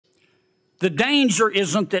The danger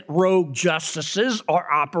isn't that rogue justices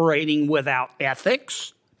are operating without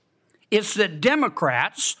ethics. It's that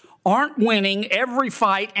Democrats aren't winning every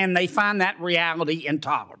fight and they find that reality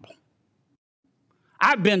intolerable.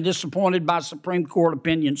 I've been disappointed by Supreme Court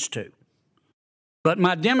opinions too. But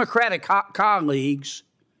my Democratic colleagues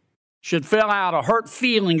should fill out a hurt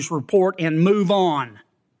feelings report and move on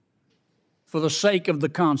for the sake of the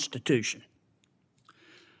Constitution.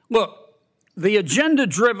 Look, the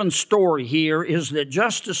agenda-driven story here is that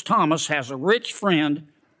Justice Thomas has a rich friend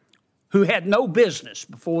who had no business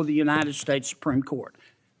before the United States Supreme Court.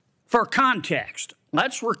 For context,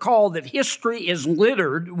 let's recall that history is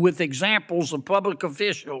littered with examples of public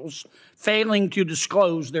officials failing to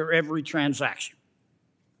disclose their every transaction.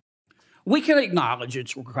 We can acknowledge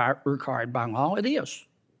it's required by law. It is.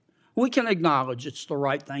 We can acknowledge it's the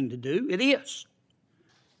right thing to do. It is.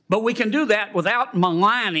 But we can do that without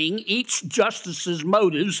maligning each justice's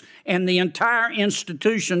motives and the entire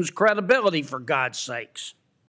institution's credibility, for God's sakes.